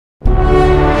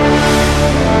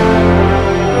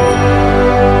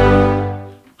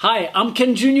Hi, I'm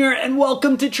Ken Jr. and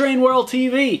welcome to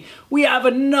TrainWorldTV. We have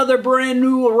another brand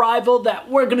new arrival that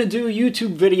we're going to do a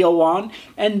YouTube video on,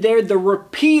 and they're the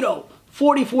Rapido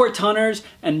 44-tonners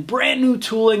and brand new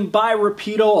tooling by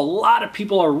Rapido. A lot of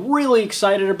people are really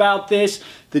excited about this.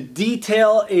 The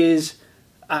detail is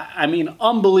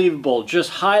unbelievable. Just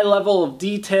high level of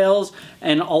details,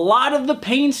 and a lot of the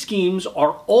paint schemes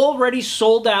are already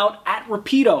sold out at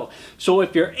Rapido. So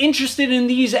if you're interested in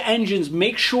these engines,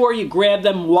 make sure you grab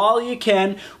them while you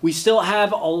can. We still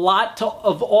have a lot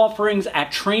of offerings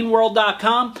at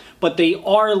TrainWorld.com, but they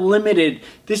are limited.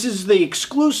 This is the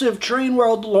exclusive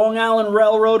TrainWorld Long Island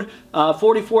Railroad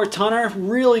 44-tonner.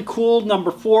 Really cool,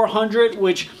 number 400,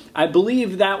 which I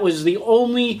believe that was the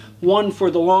only one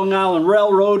for the Long Island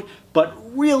Railroad, but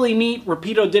really neat.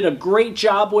 Rapido did a great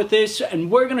job with this,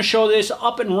 and we're going to show this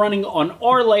up and running on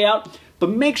our layout. But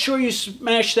make sure you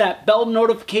smash that bell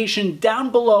notification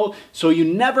down below so you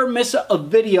never miss a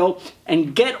video,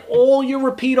 and get all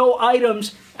your Rapido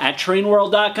items at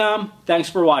TrainWorld.com. Thanks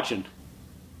for watching.